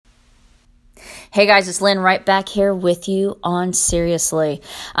Hey guys, it's Lynn right back here with you on Seriously.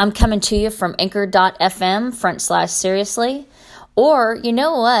 I'm coming to you from anchor.fm/seriously. Or, you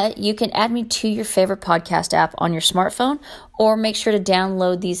know what? You can add me to your favorite podcast app on your smartphone, or make sure to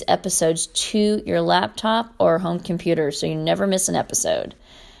download these episodes to your laptop or home computer so you never miss an episode.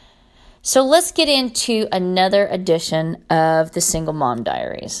 So let's get into another edition of the Single Mom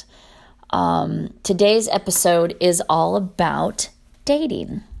Diaries. Today's episode is all about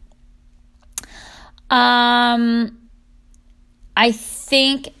dating. I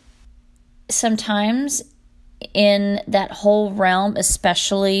think sometimes in that whole realm,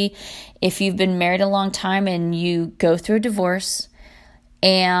 especially if you've been married a long time and you go through a divorce,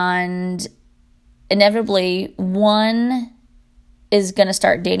 and inevitably one is going to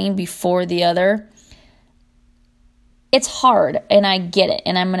start dating before the other, it's hard, and I get it.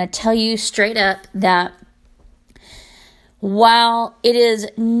 And I'm going to tell you straight up that while it is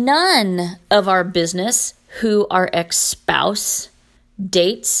none of our business who our ex-spouse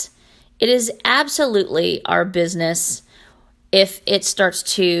dates, it is absolutely our business if it starts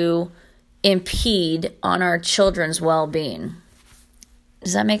to impede on our children's well-being.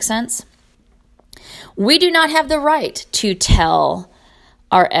 Does that make sense? We do not have the right to tell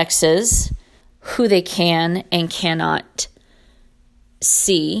our exes who they can and cannot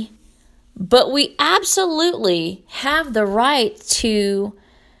see, but we absolutely have the right to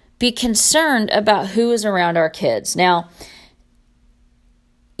be concerned about who is around our kids. Now,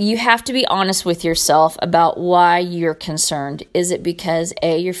 you have to be honest with yourself about why you're concerned. Is it because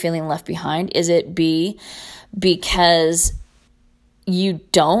A, you're feeling left behind? Is it B, because you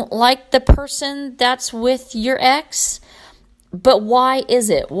don't like the person that's with your ex? But why is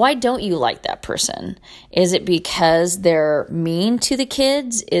it? Why don't you like that person? Is it because they're mean to the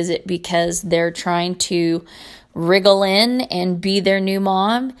kids? Is it because they're trying to wriggle in and be their new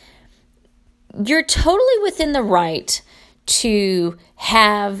mom? You're totally within the right to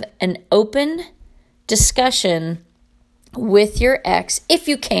have an open discussion with your ex, if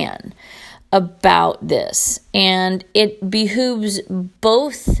you can, about this. And it behooves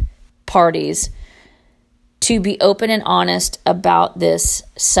both parties to be open and honest about this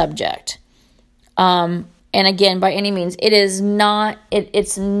subject. And again, by any means, it is not,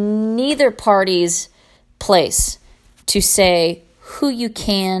 it's neither party's place to say who you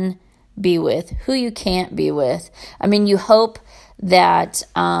can be with, who you can't be with. I mean, you hope that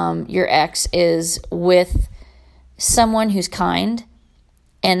your ex is with someone who's kind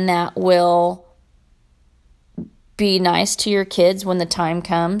and that will be nice to your kids when the time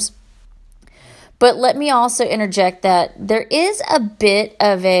comes. But let me also interject that there is a bit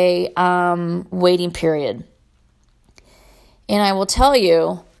of a waiting period. And I will tell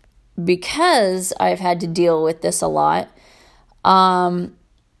you, because I've had to deal with this a lot, having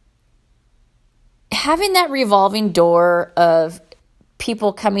that revolving door of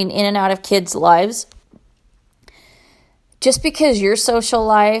people coming in and out of kids' lives, just because your social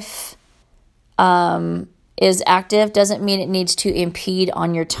life is active doesn't mean it needs to impede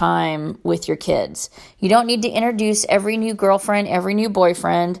on your time with your kids. You don't need to introduce every new girlfriend, every new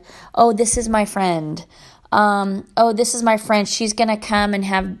boyfriend. Oh, this is my friend. Oh, this is my friend. She's going to come and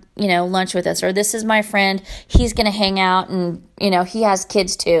have, lunch with us. Or this is my friend. He's going to hang out and, he has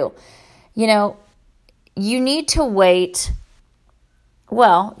kids too. You need to wait.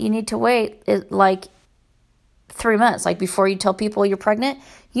 Well, you need to wait like 3 months. Like before you tell people you're pregnant,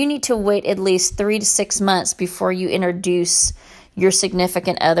 you need to wait at least 3 to 6 months before you introduce your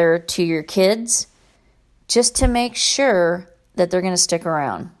significant other to your kids, just to make sure that they're going to stick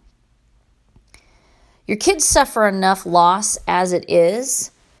around. Your kids suffer enough loss as it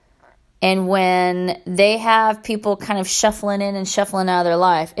is, and when they have people kind of shuffling in and shuffling out of their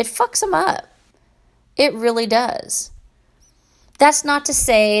life, it fucks them up. It really does. That's not to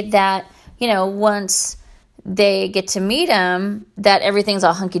say that, once they get to meet them, that everything's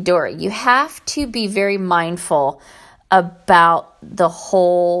all hunky-dory. You have to be very mindful about the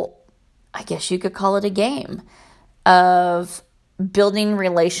whole, I guess you could call it a game, of building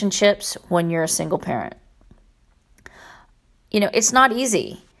relationships when you're a single parent. It's not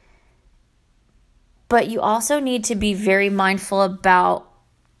easy. But you also need to be very mindful about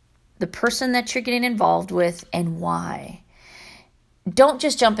the person that you're getting involved with and why. Don't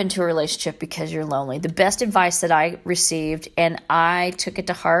just jump into a relationship because you're lonely. The best advice that I received, and I took it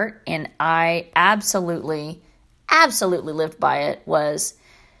to heart, and I absolutely lived by it, was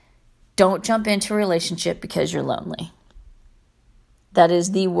don't jump into a relationship because you're lonely. That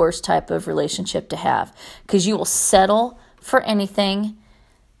is the worst type of relationship to have, because you will settle for anything.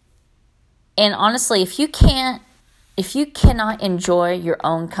 And honestly, if you can't If you cannot enjoy your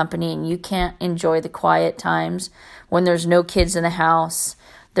own company and you can't enjoy the quiet times when there's no kids in the house,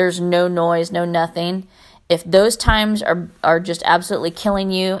 there's no noise, no nothing, if those times are just absolutely killing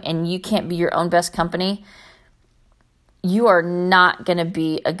you and you can't be your own best company, you are not going to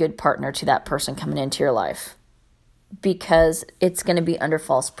be a good partner to that person coming into your life, because it's going to be under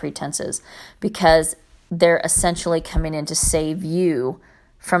false pretenses, because they're essentially coming in to save you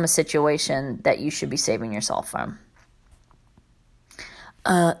from a situation that you should be saving yourself from.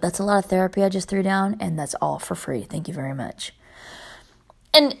 That's a lot of therapy I just threw down, and that's all for free. Thank you very much.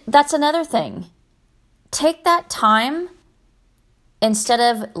 And that's another thing. Take that time, instead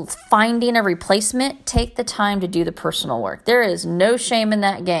of finding a replacement, take the time to do the personal work. There is no shame in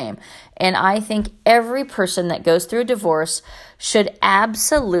that game. And I think every person that goes through a divorce should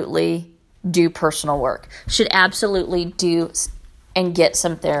absolutely do personal work, should absolutely do and get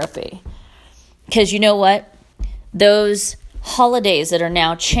some therapy. Because you know what? Those holidays that are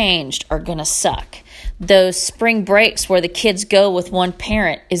now changed are going to suck. Those spring breaks where the kids go with one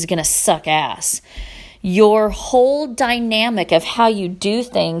parent is going to suck ass. Your whole dynamic of how you do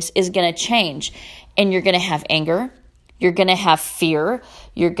things is going to change. And you're going to have anger. You're going to have fear.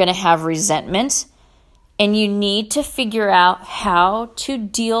 You're going to have resentment. And you need to figure out how to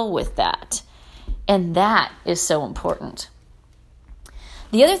deal with that. And that is so important.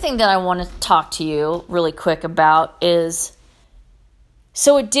 The other thing that I want to talk to you really quick about is,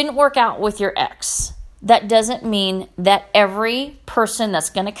 so it didn't work out with your ex. That doesn't mean that every person that's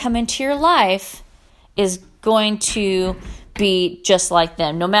going to come into your life is going to be just like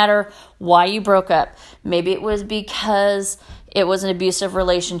them, no matter why you broke up. Maybe it was because it was an abusive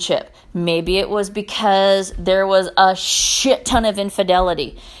relationship. Maybe it was because there was a shit ton of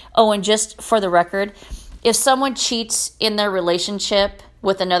infidelity. Oh, and just for the record, if someone cheats in their relationship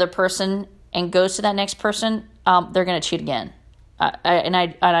with another person and goes to that next person, they're going to cheat again.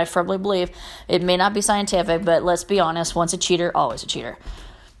 I firmly believe, it may not be scientific, but let's be honest, once a cheater, always a cheater.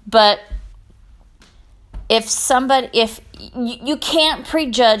 But if you can't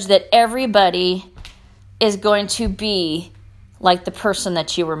prejudge that everybody is going to be like the person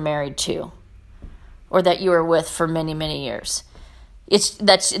that you were married to or that you were with for many, many years.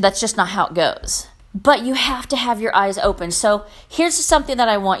 That's just not how it goes. But you have to have your eyes open. So here's something that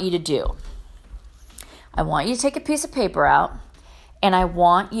I want you to do. I want you to take a piece of paper out, and I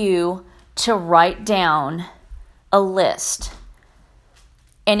want you to write down a list.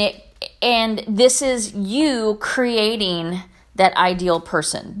 And this is you creating that ideal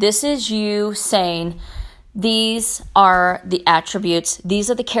person. This is you saying, these are the attributes,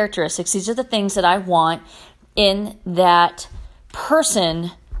 these are the characteristics, these are the things that I want in that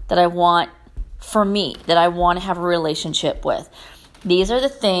person that I want for me, that I want to have a relationship with. These are the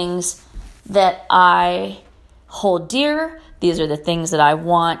things that I hold dear. These are the things that I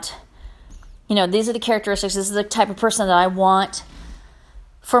want. These are the characteristics. This is the type of person that I want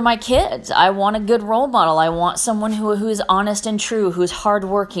for my kids. I want a good role model. I want someone who is honest and true, who's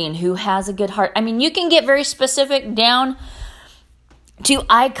hardworking, who has a good heart. I mean, you can get very specific down to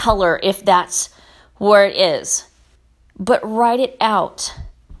eye color if that's where it is. But write it out.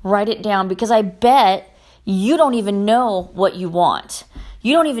 Write it down, because I bet you don't even know what you want.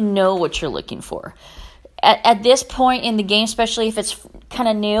 You don't even know what you're looking for. At this point in the game, especially if it's kind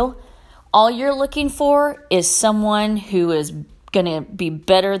of new, all you're looking for is someone who is going to be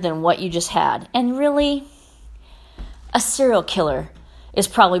better than what you just had. And really, a serial killer is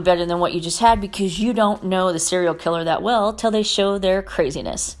probably better than what you just had, because you don't know the serial killer that well till they show their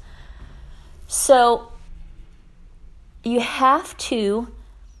craziness. So you have to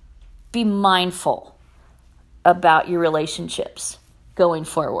be mindful about your relationships going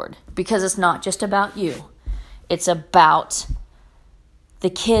forward, because it's not just about you. It's about the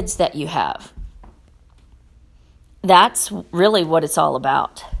kids that you have. That's really what it's all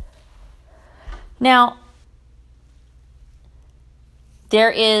about. Now, there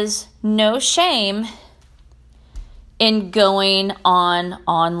is no shame in going on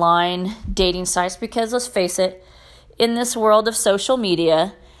online dating sites, because let's face it, in this world of social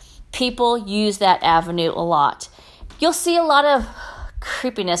media, people use that avenue a lot. You'll see a lot of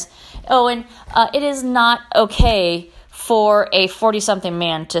creepiness. Oh, and it is not okay for a 40-something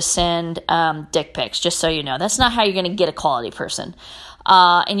man to send dick pics, just so you know. That's not how you're going to get a quality person.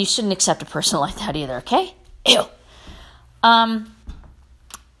 And you shouldn't accept a person like that either, okay? Ew.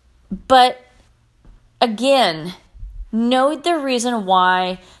 But, again, know the reason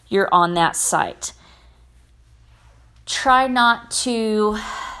why you're on that site. Try not to...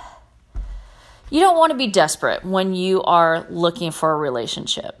 You don't want to be desperate when you are looking for a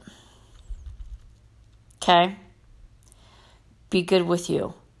relationship. Okay? Be good with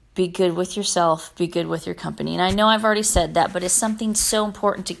you. Be good with yourself. Be good with your company. And I know I've already said that, but it's something so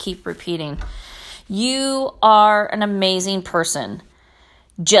important to keep repeating. You are an amazing person.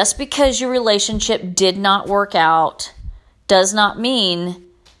 Just because your relationship did not work out does not mean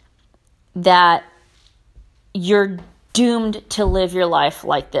that you're doomed to live your life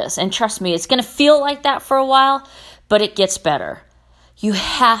like this. And trust me, it's going to feel like that for a while, but it gets better. You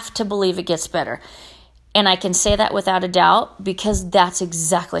have to believe it gets better. And I can say that without a doubt because that's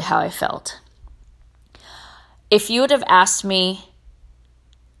exactly how I felt. If you would have asked me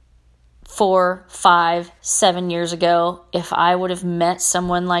 4, 5, 7 years ago if I would have met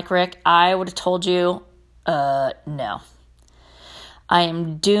someone like Rick, I would have told you, no. I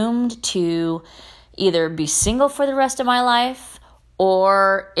am doomed to either be single for the rest of my life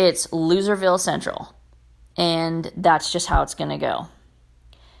or it's Loserville Central. And that's just how it's going to go.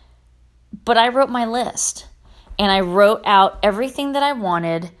 But I wrote my list and I wrote out everything that I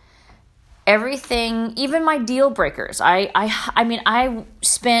wanted, everything, even my deal breakers. I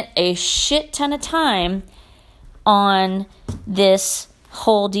spent a shit ton of time on this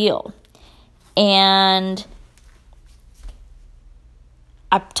whole deal and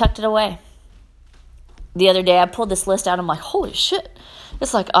I tucked it away. The other day I pulled this list out. I'm like, holy shit.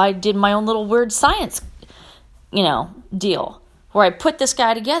 It's like I did my own little weird science, deal. Where I put this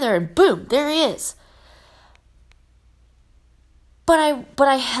guy together and boom, there he is. But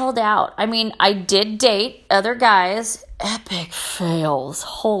I held out. I mean, I did date other guys. Epic fails.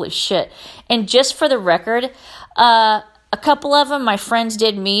 Holy shit. And just for the record, a couple of them my friends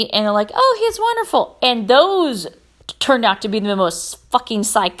did meet and they're like, oh, he's wonderful. And those turned out to be the most fucking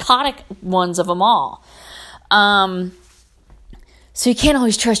psychotic ones of them all. So you can't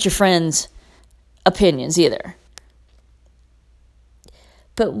always trust your friends' opinions either.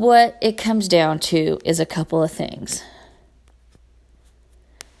 But what it comes down to is a couple of things.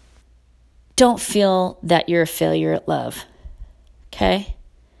 Don't feel that you're a failure at love. Okay?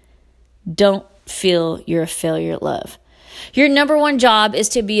 Don't feel you're a failure at love. Your number one job is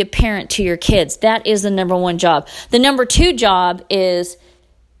to be a parent to your kids. That is the number one job. The number two job is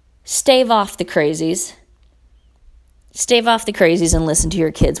stave off the crazies. Stave off the crazies and listen to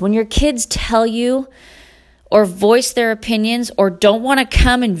your kids. When your kids tell you or voice their opinions or don't want to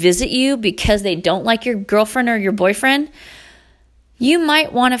come and visit you because they don't like your girlfriend or your boyfriend, you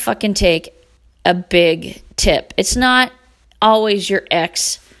might want to fucking take a big tip. It's not always your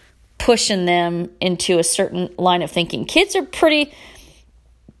ex pushing them into a certain line of thinking. Kids are pretty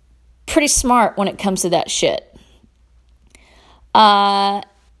smart when it comes to that shit.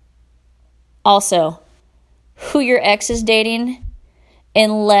 Also, who your ex is dating,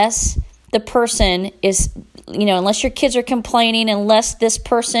 unless the person is, unless your kids are complaining, unless this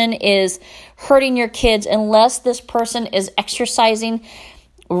person is hurting your kids, unless this person is exercising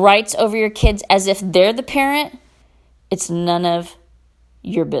rights over your kids as if they're the parent, it's none of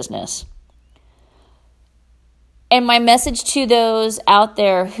your business. And my message to those out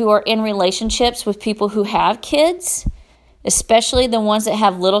there who are in relationships with people who have kids, especially the ones that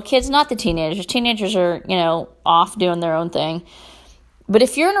have little kids, not the teenagers. Teenagers are, off doing their own thing. But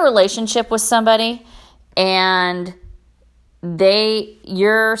if you're in a relationship with somebody and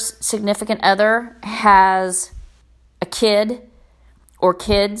your significant other has a kid or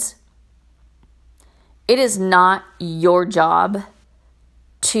kids, it is not your job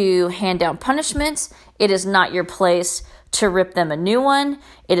to hand down punishments. It is not your place to rip them a new one.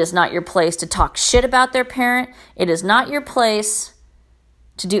 It is not your place to talk shit about their parent. It is not your place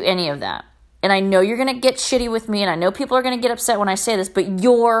to do any of that. And I know you're going to get shitty with me, and I know people are going to get upset when I say this, but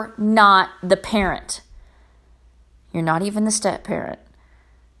you're not the parent. You're not even the step parent.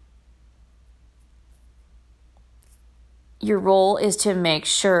 Your role is to make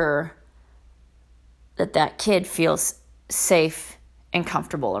sure that kid feels safe and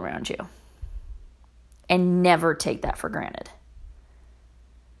comfortable around you. And never take that for granted.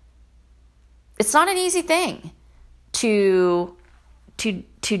 It's not an easy thing to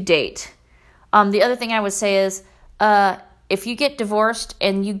date. The other thing I would say is, if you get divorced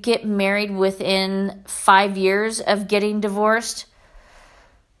and you get married within 5 years of getting divorced,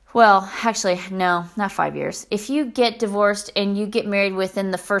 well, actually, no, not 5 years. If you get divorced and you get married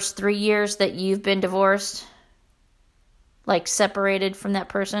within the first 3 years that you've been divorced, like separated from that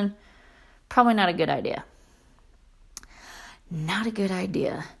person, probably not a good idea. Not a good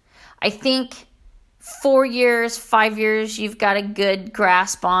idea. I think 4 years, 5 years, you've got a good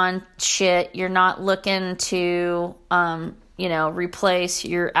grasp on shit. You're not looking to, replace.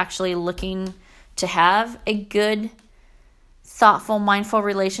 You're actually looking to have a good, thoughtful, mindful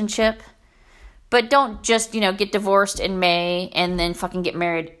relationship. But don't just, get divorced in May and then fucking get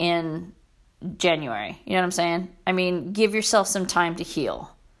married in January. You know what I'm saying? I mean, give yourself some time to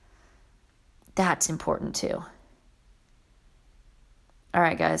heal. That's important too. All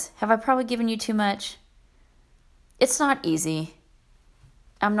right, guys. Have I probably given you too much? It's not easy.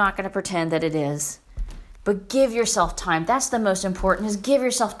 I'm not going to pretend that it is. But give yourself time. That's the most important, is give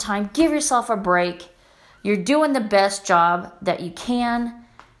yourself time. Give yourself a break. You're doing the best job that you can.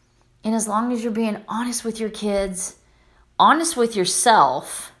 And as long as you're being honest with your kids, honest with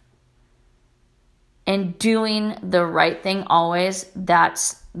yourself, and doing the right thing always,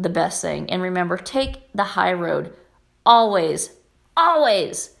 that's the best thing. And remember, take the high road. Always,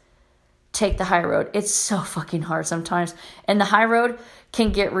 always take the high road. It's so fucking hard sometimes. And the high road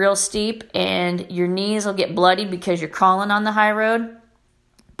can get real steep and your knees will get bloody because you're crawling on the high road.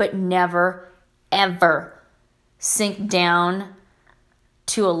 But never, ever sink down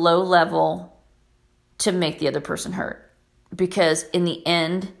to a low level to make the other person hurt. Because in the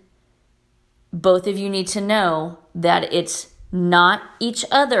end, both of you need to know that it's not each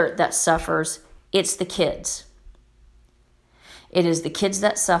other that suffers, it's the kids. It is the kids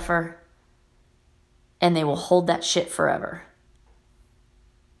that suffer, and they will hold that shit forever.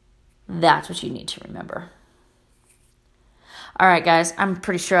 That's what you need to remember. All right, guys, I'm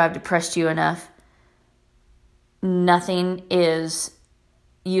pretty sure I've depressed you enough. Nothing is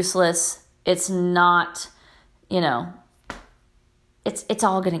useless. It's not, it's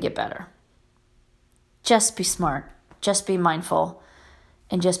all going to get better. Just be smart. Just be mindful.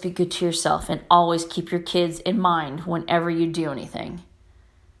 And just be good to yourself. And always keep your kids in mind whenever you do anything.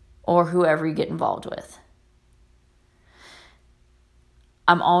 Or whoever you get involved with.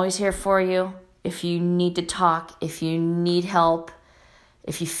 I'm always here for you. If you need to talk, if you need help,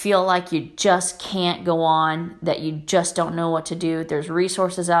 if you feel like you just can't go on, that you just don't know what to do, there's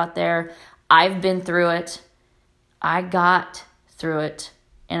resources out there. I've been through it. I got through it.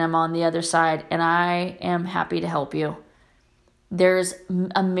 And I'm on the other side. And I am happy to help you. There's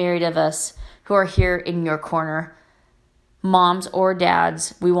a myriad of us who are here in your corner. Moms or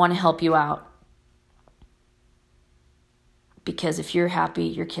dads, we want to help you out. Because if you're happy,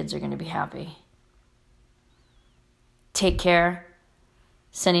 your kids are going to be happy. Take care.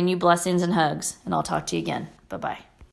 Sending you blessings and hugs. And I'll talk to you again. Bye-bye.